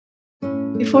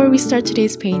Before we start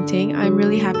today's painting, I'm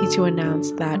really happy to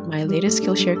announce that my latest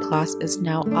Skillshare class is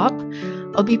now up.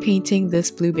 I'll be painting this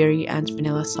blueberry and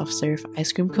vanilla soft serve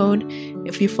ice cream cone.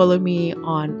 If you follow me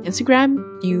on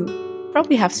Instagram, you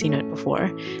probably have seen it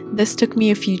before. This took me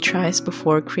a few tries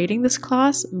before creating this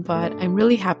class, but I'm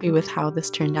really happy with how this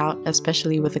turned out,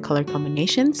 especially with the color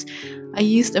combinations. I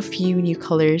used a few new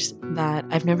colors that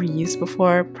I've never used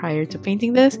before prior to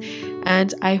painting this,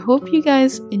 and I hope you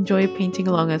guys enjoy painting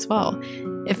along as well.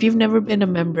 If you've never been a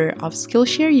member of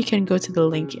Skillshare, you can go to the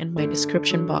link in my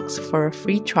description box for a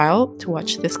free trial to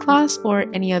watch this class or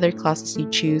any other classes you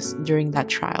choose during that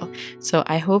trial. So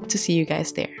I hope to see you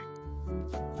guys there.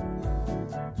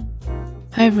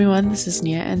 Hi everyone, this is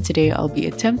Nia, and today I'll be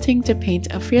attempting to paint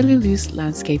a fairly loose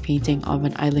landscape painting of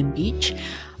an island beach.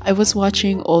 I was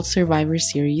watching old Survivor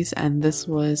series and this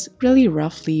was really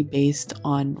roughly based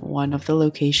on one of the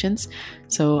locations,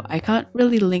 so I can't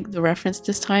really link the reference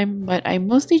this time, but I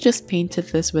mostly just painted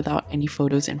this without any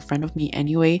photos in front of me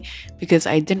anyway because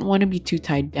I didn't want to be too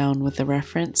tied down with the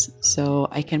reference, so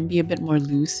I can be a bit more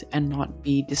loose and not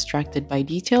be distracted by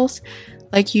details.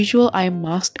 Like usual, I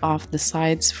masked off the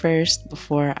sides first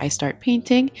before I start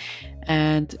painting,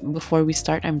 and before we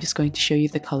start, I'm just going to show you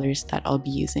the colors that I'll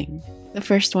be using. The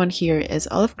first one here is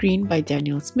Olive Green by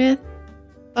Daniel Smith,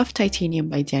 Buff Titanium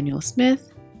by Daniel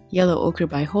Smith, Yellow Ochre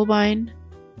by Holbein,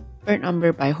 Burnt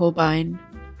Umber by Holbein,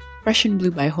 Prussian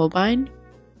Blue by Holbein,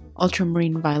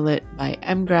 Ultramarine Violet by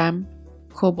M. Graham,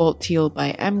 Cobalt Teal by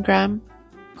M. Graham,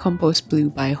 Compost Blue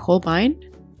by Holbein.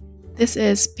 This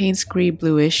is Payne's Grey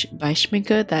Bluish by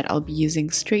Schmincke that I'll be using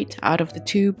straight out of the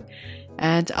tube,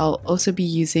 and I'll also be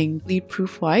using Bleed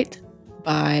Proof White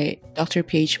by Dr.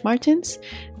 Paige Martins.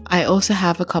 I also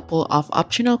have a couple of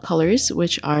optional colors,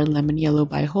 which are Lemon Yellow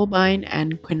by Holbein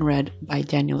and Quin Red by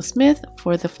Daniel Smith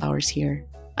for the flowers here.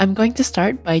 I'm going to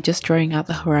start by just drawing out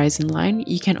the horizon line.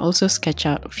 You can also sketch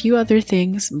out a few other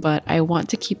things, but I want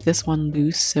to keep this one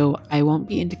loose so I won't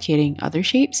be indicating other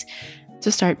shapes.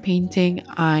 To start painting,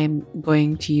 I'm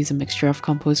going to use a mixture of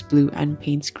Compost Blue and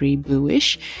Payne's Grey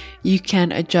Bluish. You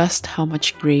can adjust how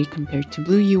much grey compared to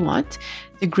blue you want.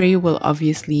 The grey will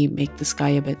obviously make the sky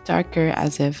a bit darker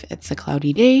as if it's a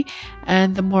cloudy day,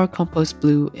 and the more Compost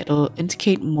Blue, it'll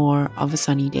indicate more of a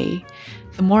sunny day.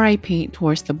 The more I paint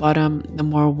towards the bottom, the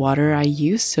more water I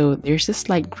use, so there's a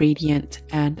slight gradient,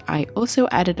 and I also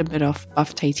added a bit of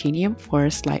Buff Titanium for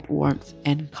a slight warmth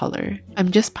and color.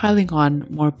 I'm just piling on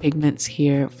more pigments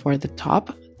here for the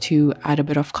top to add a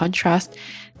bit of contrast,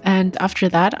 and after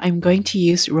that I'm going to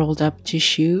use rolled up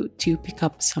tissue to pick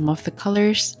up some of the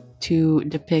colors to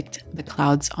depict the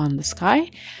clouds on the sky.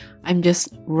 I'm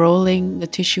just rolling the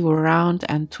tissue around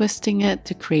and twisting it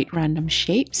to create random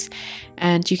shapes,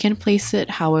 and you can place it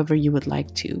however you would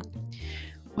like to.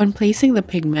 When placing the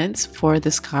pigments for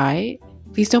the sky,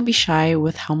 please don't be shy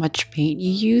with how much paint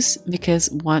you use, because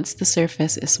once the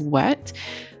surface is wet,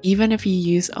 even if you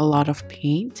use a lot of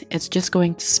paint, it's just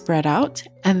going to spread out,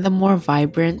 and the more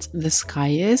vibrant the sky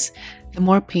is, the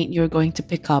more paint you're going to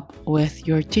pick up with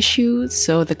your tissue,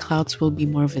 so the clouds will be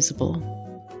more visible.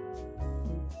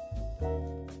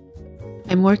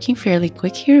 I'm working fairly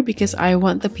quick here because I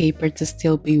want the paper to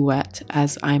still be wet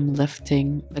as I'm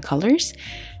lifting the colors,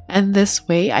 and this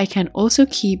way I can also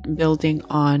keep building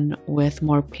on with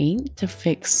more paint to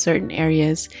fix certain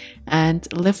areas and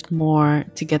lift more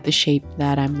to get the shape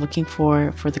that I'm looking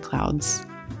for the clouds.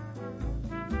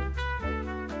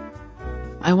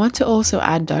 I want to also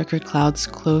add darker clouds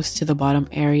close to the bottom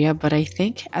area, but I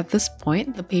think at this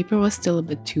point the paper was still a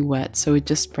bit too wet, so it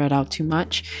just spread out too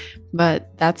much,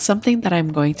 but that's something that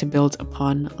I'm going to build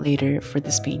upon later for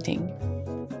this painting.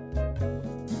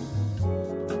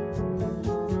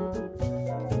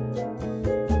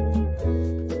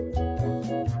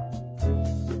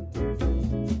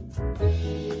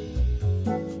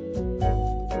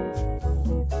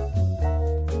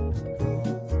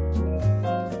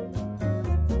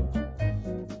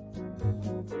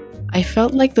 I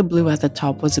felt like the blue at the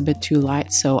top was a bit too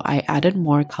light, so I added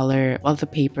more color while the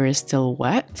paper is still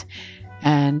wet,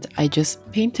 and I just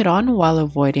painted on while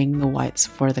avoiding the whites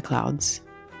for the clouds.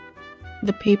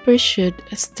 The paper should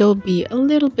still be a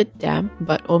little bit damp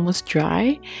but almost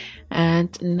dry,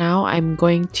 and now I'm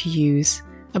going to use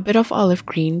a bit of olive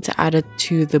green to add it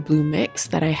to the blue mix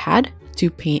that I had to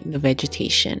paint the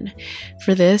vegetation.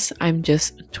 For this, I'm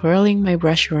just twirling my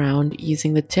brush around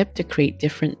using the tip to create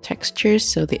different textures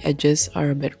so the edges are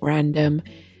a bit random.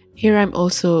 Here I'm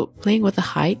also playing with the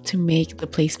height to make the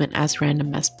placement as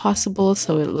random as possible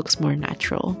so it looks more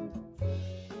natural.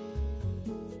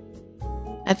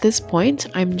 At this point,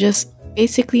 I'm just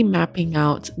basically mapping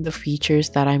out the features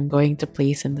that I'm going to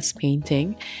place in this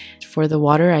painting. For the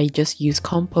water, I just use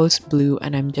compost blue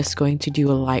and I'm just going to do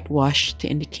a light wash to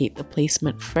indicate the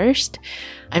placement first.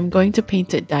 I'm going to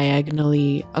paint it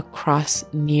diagonally across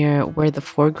near where the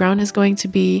foreground is going to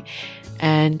be,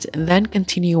 and then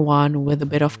continue on with a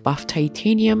bit of buff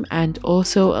titanium and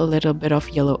also a little bit of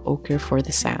yellow ochre for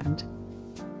the sand.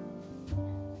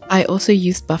 I also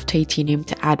used buff titanium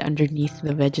to add underneath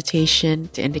the vegetation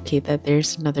to indicate that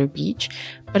there's another beach,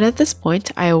 but at this point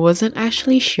I wasn't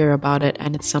actually sure about it,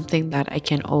 and it's something that I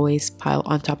can always pile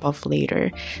on top of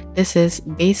later. This is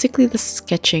basically the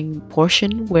sketching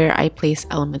portion where I place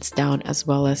elements down as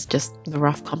well as just the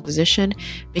rough composition,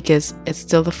 because it's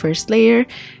still the first layer.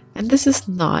 And this is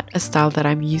not a style that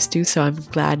I'm used to, so I'm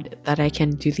glad that I can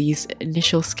do these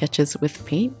initial sketches with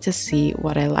paint to see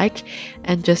what I like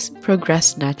and just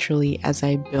progress naturally as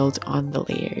I build on the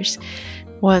layers.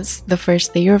 Once the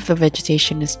first layer of the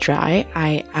vegetation is dry,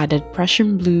 I added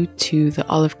Prussian blue to the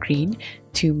olive green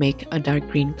to make a dark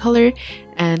green color,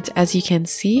 and as you can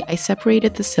see, I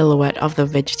separated the silhouette of the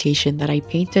vegetation that I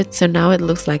painted, so now it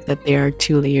looks like that there are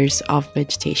 2 layers of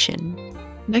vegetation.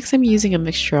 Next, I'm using a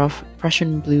mixture of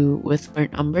Prussian blue with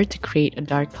burnt umber to create a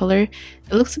dark color.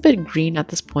 It looks a bit green at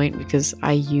this point because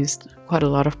I used quite a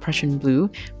lot of Prussian blue,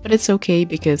 but it's okay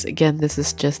because again, this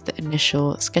is just the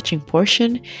initial sketching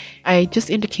portion. I just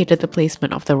indicated the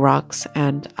placement of the rocks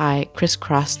and I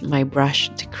crisscrossed my brush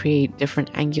to create different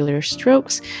angular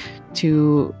strokes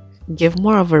to give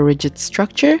more of a rigid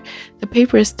structure. The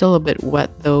paper is still a bit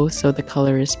wet though, so the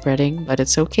color is spreading, but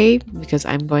it's okay because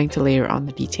I'm going to layer on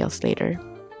the details later.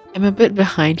 I'm a bit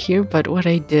behind here, but what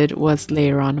I did was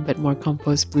layer on a bit more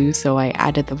compost blue, so I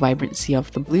added the vibrancy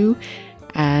of the blue,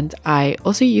 and I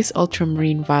also used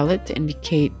ultramarine violet to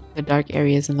indicate the dark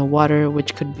areas in the water,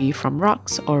 which could be from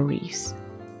rocks or reefs.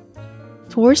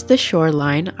 Towards the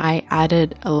shoreline, I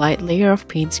added a light layer of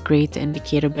Payne's Gray to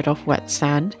indicate a bit of wet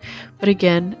sand, but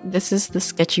again, this is the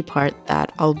sketchy part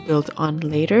that I'll build on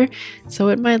later, so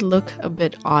it might look a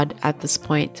bit odd at this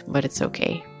point, but it's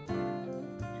okay.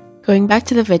 Going back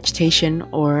to the vegetation,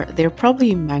 or they're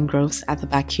probably mangroves at the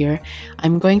back here,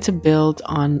 I'm going to build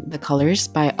on the colors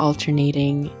by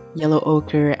alternating yellow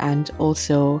ochre and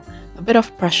also a bit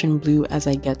of Prussian blue as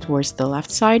I get towards the left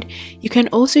side. You can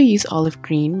also use olive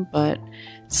green, but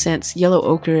since yellow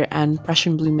ochre and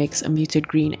Prussian blue makes a muted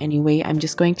green anyway, I'm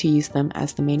just going to use them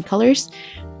as the main colors.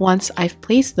 Once I've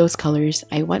placed those colors,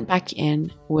 I went back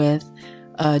in with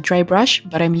a dry brush,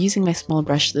 but I'm using my small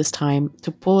brush this time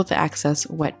to pull the excess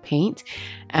wet paint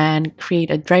and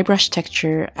create a dry brush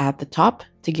texture at the top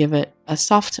to give it a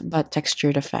soft but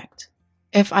textured effect.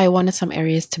 If I wanted some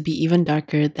areas to be even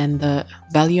darker than the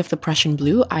value of the Prussian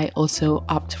blue, I also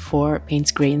opt for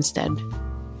Payne's Gray instead.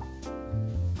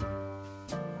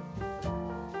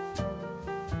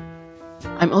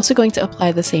 I'm also going to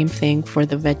apply the same thing for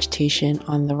the vegetation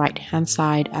on the right hand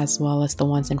side as well as the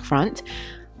ones in front,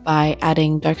 by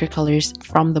adding darker colors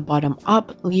from the bottom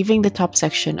up, leaving the top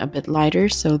section a bit lighter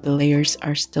so the layers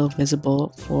are still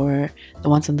visible for the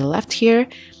ones on the left here.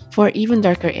 For even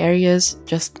darker areas,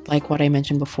 just like what I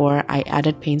mentioned before, I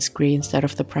added Payne's Gray instead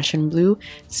of the Prussian blue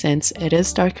since it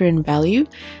is darker in value.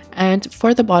 And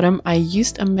for the bottom, I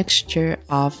used a mixture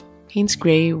of Payne's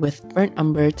Gray with burnt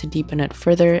umber to deepen it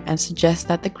further and suggest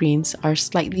that the greens are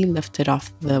slightly lifted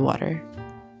off the water.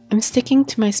 I'm sticking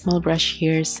to my small brush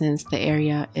here since the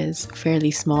area is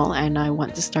fairly small and I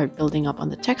want to start building up on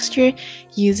the texture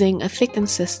using a thick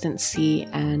consistency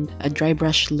and a dry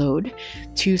brush load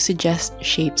to suggest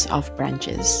shapes of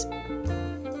branches.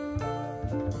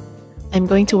 I'm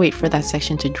going to wait for that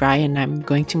section to dry and I'm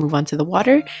going to move on to the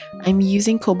water. I'm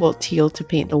using cobalt teal to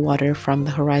paint the water from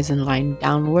the horizon line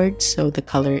downwards so the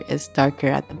color is darker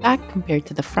at the back compared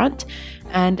to the front.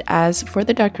 And as for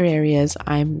the darker areas,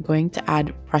 I'm going to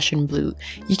add Prussian blue.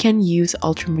 You can use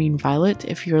ultramarine violet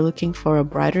if you're looking for a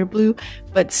brighter blue,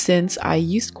 but since I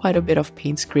used quite a bit of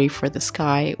Payne's Gray for the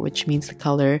sky, which means the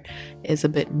color is a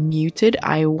bit muted,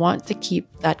 I want to keep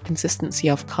that consistency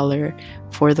of color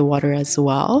for the water as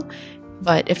well.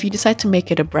 But if you decide to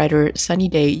make it a brighter sunny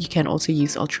day, you can also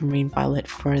use ultramarine violet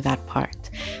for that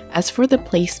part. As for the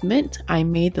placement, I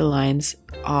made the lines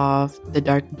of the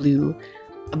dark blue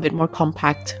a bit more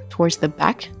compact towards the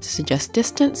back to suggest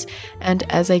distance, and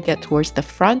as I get towards the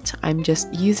front, I'm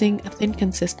just using a thin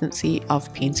consistency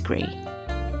of Payne's Gray.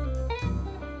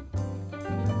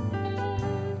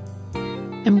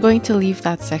 I'm going to leave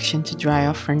that section to dry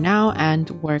off for now and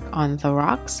work on the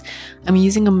rocks. I'm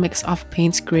using a mix of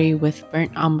Payne's Gray with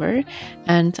burnt umber,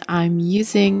 and I'm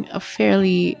using a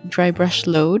fairly dry brush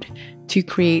load to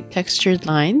create textured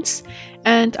lines.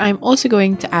 And I'm also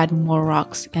going to add more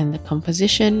rocks in the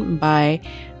composition by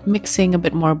mixing a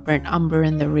bit more burnt umber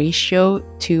in the ratio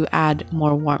to add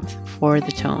more warmth for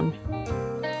the tone.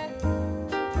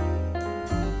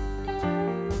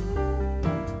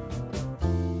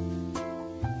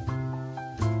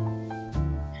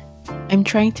 I'm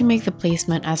trying to make the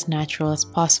placement as natural as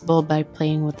possible by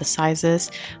playing with the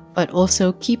sizes, but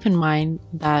also keep in mind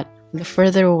that the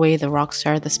further away the rocks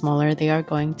are, the smaller they are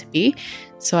going to be.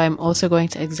 So I'm also going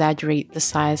to exaggerate the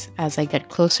size as I get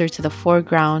closer to the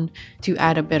foreground to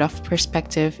add a bit of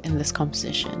perspective in this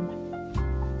composition.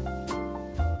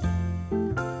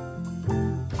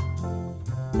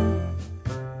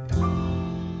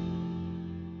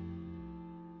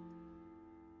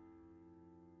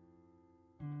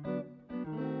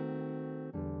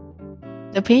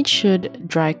 The paint should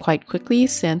dry quite quickly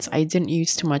since I didn't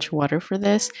use too much water for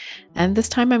this, and this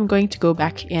time I'm going to go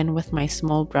back in with my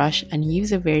small brush and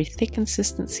use a very thick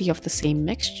consistency of the same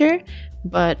mixture,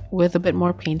 but with a bit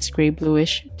more Payne's Gray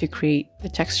Bluish to create the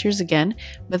textures again,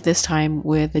 but this time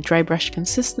with a dry brush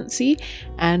consistency,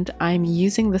 and I'm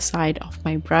using the side of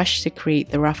my brush to create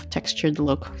the rough textured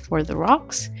look for the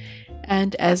rocks.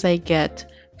 And as I get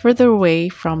further away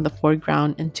from the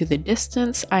foreground into the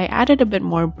distance, I added a bit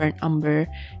more burnt umber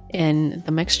in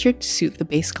the mixture to suit the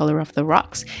base color of the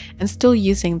rocks, and still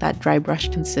using that dry brush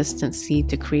consistency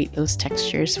to create those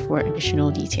textures for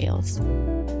additional details.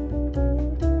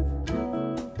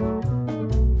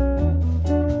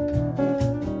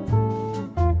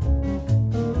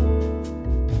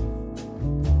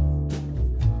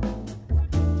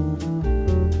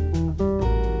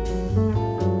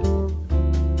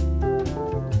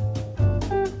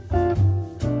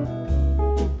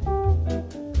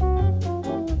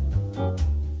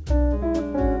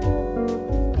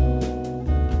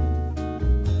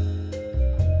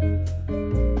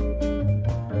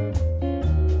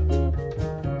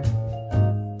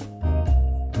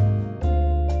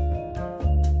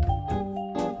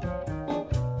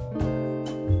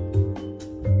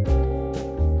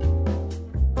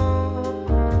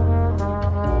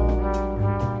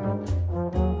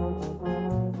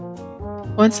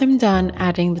 Once I'm done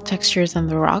adding the textures on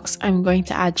the rocks, I'm going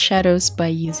to add shadows by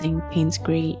using Payne's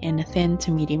Gray in a thin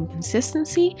to medium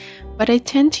consistency, but I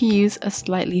tend to use a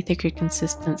slightly thicker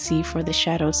consistency for the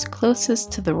shadows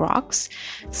closest to the rocks,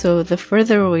 so the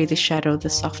further away the shadow, the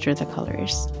softer the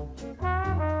colors.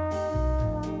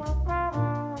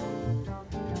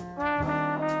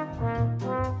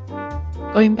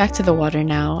 Going back to the water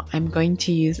now, I'm going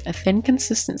to use a thin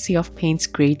consistency of Payne's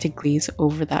Gray to glaze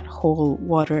over that whole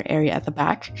water area at the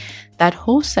back. That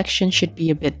whole section should be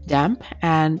a bit damp,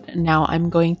 and now I'm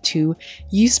going to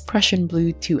use Prussian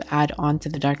blue to add on to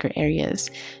the darker areas.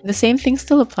 The same thing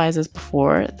still applies as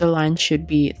before. The lines should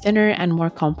be thinner and more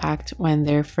compact when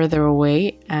they're further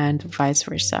away, and vice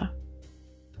versa.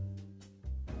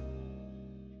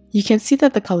 You can see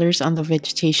that the colors on the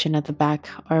vegetation at the back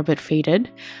are a bit faded.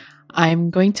 I'm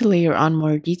going to layer on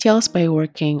more details by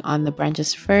working on the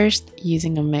branches first,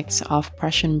 using a mix of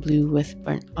Prussian blue with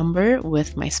burnt umber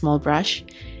with my small brush.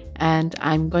 And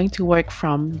I'm going to work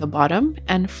from the bottom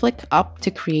and flick up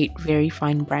to create very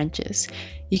fine branches.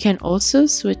 You can also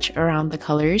switch around the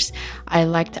colors. I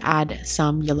like to add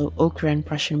some yellow ochre and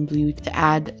Prussian blue to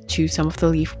add to some of the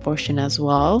leaf portion as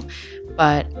well,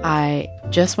 but I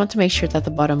just want to make sure that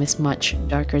the bottom is much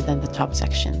darker than the top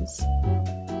sections.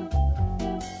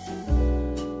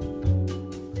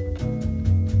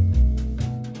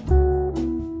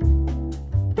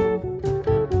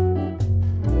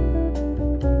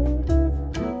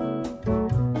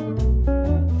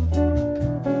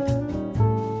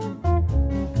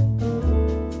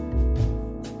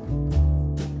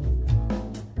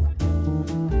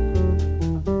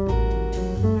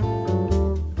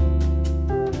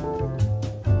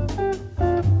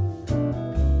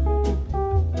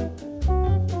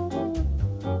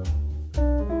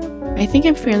 I think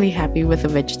I'm fairly happy with the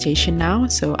vegetation now,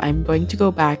 so I'm going to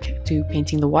go back to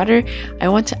painting the water. I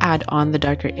want to add on the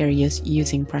darker areas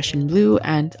using Prussian blue,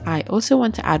 and I also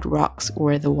want to add rocks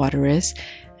where the water is,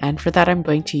 and for that I'm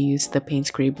going to use the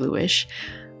Payne's Gray Bluish.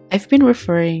 I've been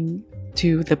referring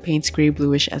to the Payne's Gray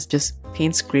Bluish as just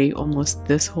Payne's Gray almost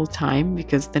this whole time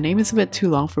because the name is a bit too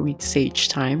long for me to say each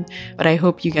time, but I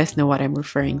hope you guys know what I'm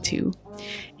referring to.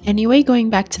 Anyway,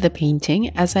 going back to the painting,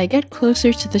 as I get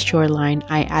closer to the shoreline,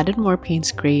 I added more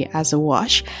Payne's Gray as a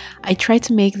wash. I tried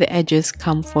to make the edges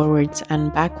come forwards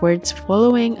and backwards,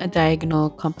 following a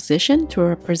diagonal composition to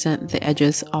represent the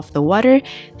edges of the water,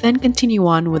 then continue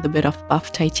on with a bit of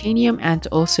buff titanium and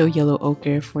also yellow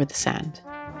ochre for the sand.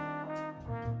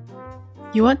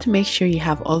 You want to make sure you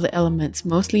have all the elements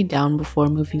mostly down before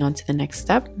moving on to the next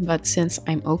step, but since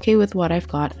I'm okay with what I've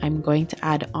got, I'm going to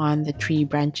add on the tree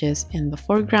branches in the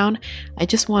foreground. I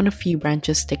just want a few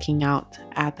branches sticking out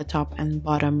at the top and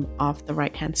bottom of the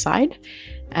right hand side.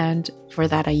 And for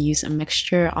that I use a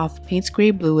mixture of Payne's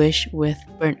Grey Bluish with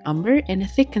Burnt Umber in a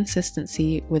thick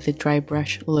consistency with a dry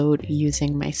brush load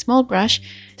using my small brush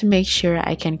to make sure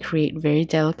I can create very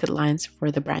delicate lines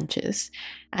for the branches.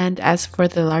 And as for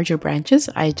the larger branches,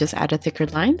 I just added thicker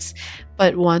lines,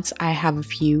 but once I have a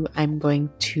few, I'm going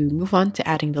to move on to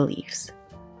adding the leaves.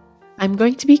 I'm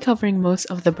going to be covering most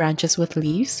of the branches with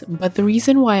leaves, but the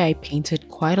reason why I painted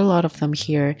quite a lot of them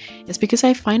here is because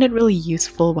I find it really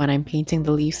useful when I'm painting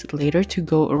the leaves later to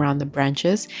go around the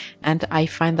branches, and I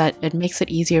find that it makes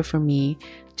it easier for me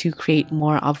to create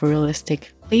more of a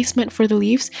realistic placement for the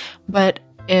leaves. But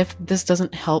if this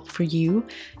doesn't help for you,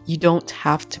 you don't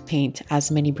have to paint as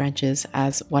many branches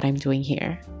as what I'm doing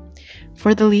here.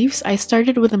 For the leaves, I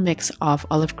started with a mix of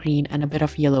olive green and a bit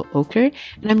of yellow ochre,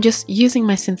 and I'm just using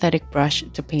my synthetic brush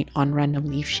to paint on random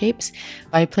leaf shapes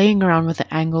by playing around with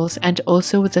the angles and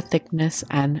also with the thickness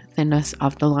and thinness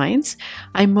of the lines.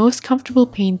 I'm most comfortable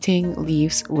painting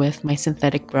leaves with my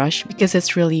synthetic brush because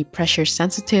it's really pressure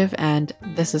sensitive, and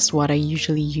this is what I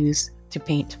usually use to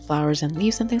paint flowers and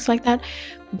leaves and things like that.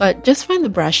 But just find the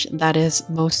brush that is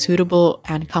most suitable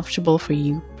and comfortable for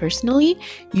you personally.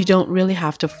 You don't really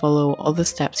have to follow all the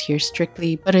steps here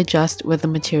strictly, but adjust with the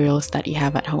materials that you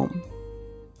have at home.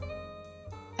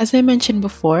 As I mentioned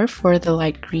before, for the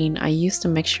light green, I used a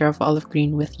mixture of olive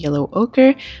green with yellow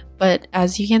ochre, but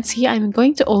as you can see, I'm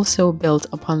going to also build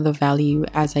upon the value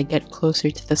as I get closer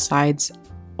to the sides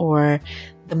or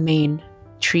the main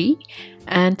tree.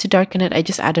 And to darken it, I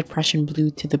just added Prussian blue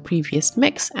to the previous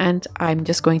mix, and I'm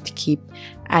just going to keep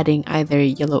adding either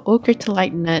yellow ochre to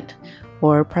lighten it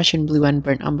or Prussian blue and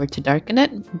burnt umber to darken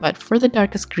it. But for the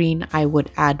darkest green, I would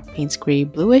add Payne's Grey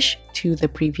Bluish to the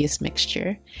previous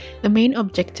mixture. The main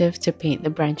objective to paint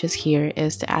the branches here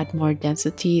is to add more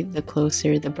density the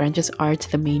closer the branches are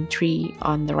to the main tree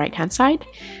on the right hand side.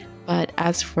 But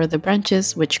as for the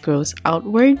branches which grows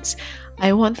outwards,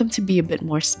 I want them to be a bit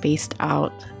more spaced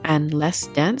out and less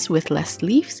dense with less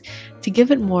leaves to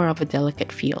give it more of a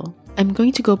delicate feel. I'm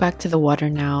going to go back to the water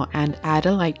now and add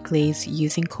a light glaze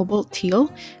using cobalt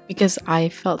teal because I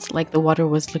felt like the water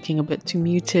was looking a bit too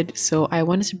muted, so I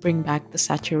wanted to bring back the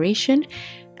saturation.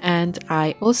 And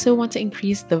I also want to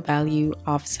increase the value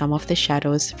of some of the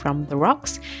shadows from the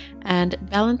rocks and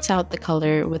balance out the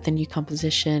color with the new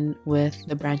composition with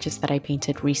the branches that I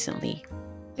painted recently.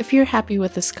 If you're happy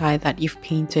with the sky that you've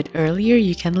painted earlier,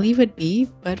 you can leave it be,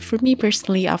 but for me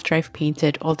personally, after I've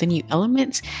painted all the new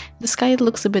elements, the sky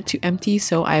looks a bit too empty,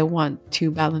 so I want to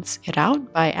balance it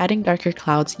out by adding darker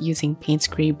clouds using Payne's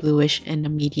Grey Bluish in a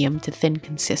medium to thin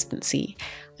consistency.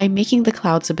 I'm making the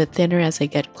clouds a bit thinner as I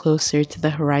get closer to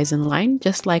the horizon line,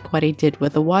 just like what I did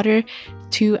with the water,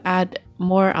 to add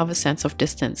more of a sense of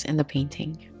distance in the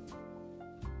painting.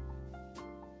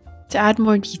 To add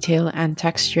more detail and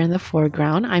texture in the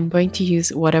foreground, I'm going to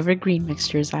use whatever green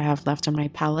mixtures I have left on my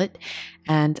palette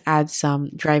and add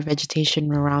some dry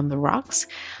vegetation around the rocks.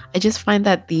 I just find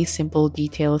that these simple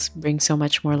details bring so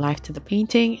much more life to the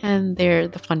painting, and they're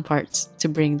the fun parts to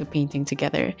bring the painting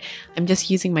together. I'm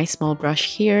just using my small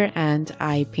brush here, and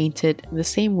I painted the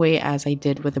same way as I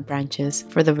did with the branches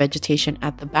for the vegetation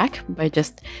at the back by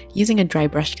just using a dry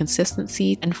brush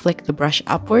consistency and flick the brush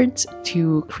upwards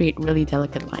to create really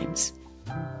delicate lines.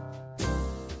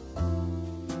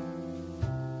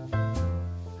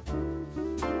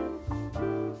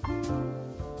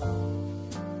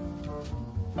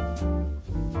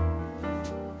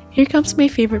 Here comes my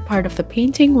favorite part of the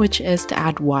painting, which is to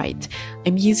add white.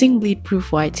 I'm using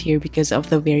bleed-proof white here because of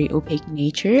the very opaque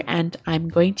nature, and I'm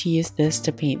going to use this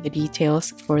to paint the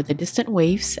details for the distant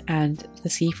waves and the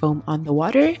sea foam on the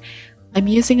water. I'm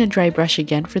using a dry brush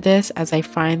again for this, as I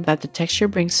find that the texture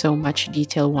brings so much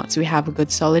detail once we have a good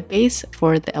solid base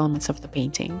for the elements of the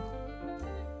painting.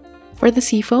 For the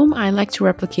sea foam, I like to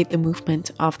replicate the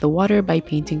movement of the water by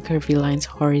painting curvy lines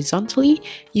horizontally.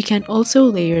 You can also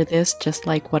layer this just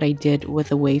like what I did with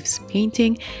the waves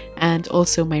painting and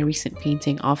also my recent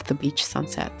painting of the beach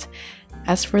sunset.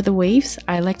 As for the waves,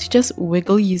 I like to just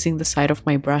wiggle using the side of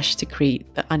my brush to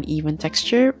create the uneven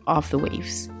texture of the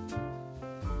waves.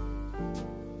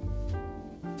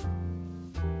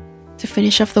 To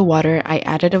finish off the water, I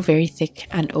added a very thick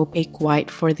and opaque white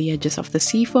for the edges of the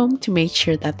sea foam to make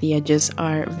sure that the edges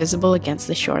are visible against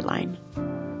the shoreline.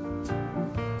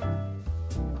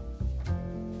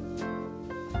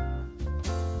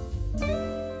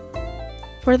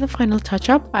 For the final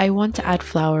touch-up, I want to add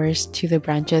flowers to the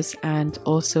branches and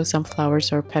also some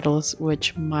flowers or petals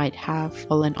which might have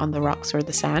fallen on the rocks or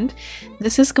the sand.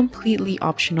 This is completely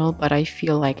optional, but I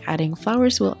feel like adding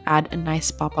flowers will add a nice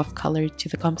pop of color to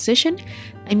the composition.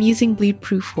 I'm using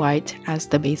bleed-proof white as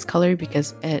the base color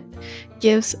because it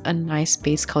gives a nice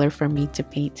base color for me to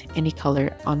paint any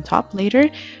color on top later.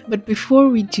 But before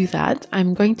we do that,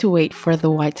 I'm going to wait for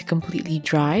the white to completely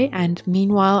dry, and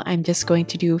meanwhile I'm just going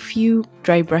to do a few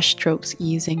dry brush strokes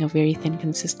using a very thin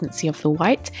consistency of the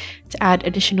white to add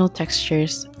additional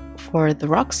textures for the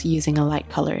rocks using a light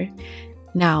color.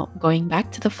 Now, going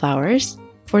back to the flowers,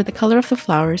 for the color of the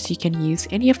flowers you can use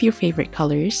any of your favorite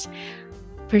colors.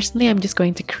 Personally, I'm just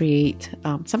going to create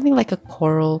something like a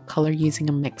coral color using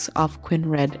a mix of quin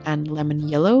red and lemon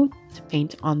yellow to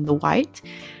paint on the white.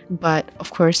 But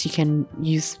of course, you can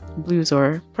use blues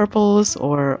or purples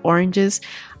or oranges.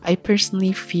 I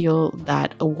personally feel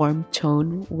that a warm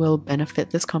tone will benefit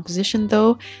this composition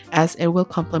though, as it will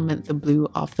complement the blue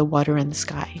of the water and the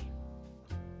sky.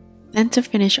 Then to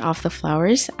finish off the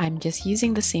flowers, I'm just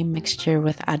using the same mixture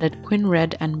with added quin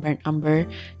red and burnt umber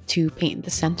to paint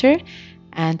the center.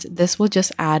 And this will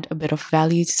just add a bit of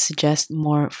value to suggest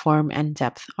more form and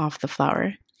depth of the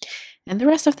flower. And the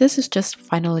rest of this is just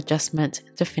final adjustment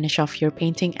to finish off your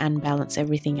painting and balance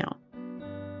everything out.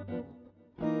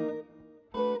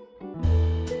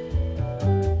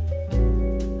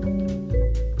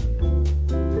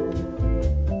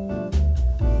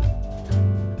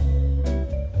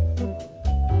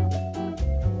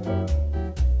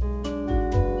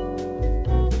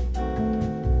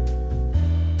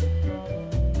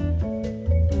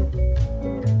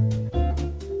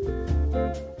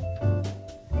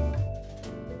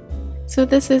 So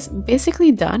this is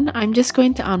basically done. I'm just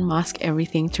going to unmask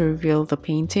everything to reveal the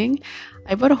painting.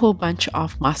 I bought a whole bunch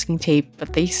of masking tape,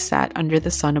 but they sat under the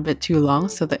sun a bit too long,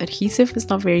 so the adhesive is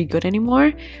not very good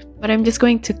anymore. But I'm just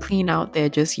going to clean out the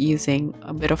edges using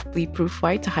a bit of bleed-proof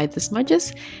white to hide the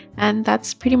smudges, and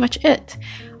that's pretty much it.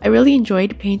 I really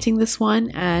enjoyed painting this one,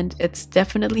 and it's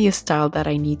definitely a style that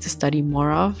I need to study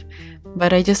more of.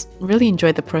 But I just really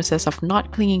enjoyed the process of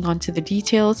not clinging onto the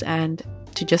details and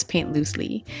to just paint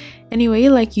loosely. Anyway,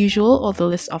 like usual, all the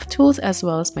list of tools as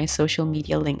well as my social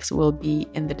media links will be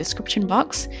in the description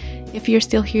box. If you're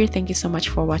still here, thank you so much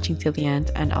for watching till the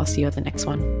end, and I'll see you at the next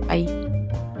one. Bye!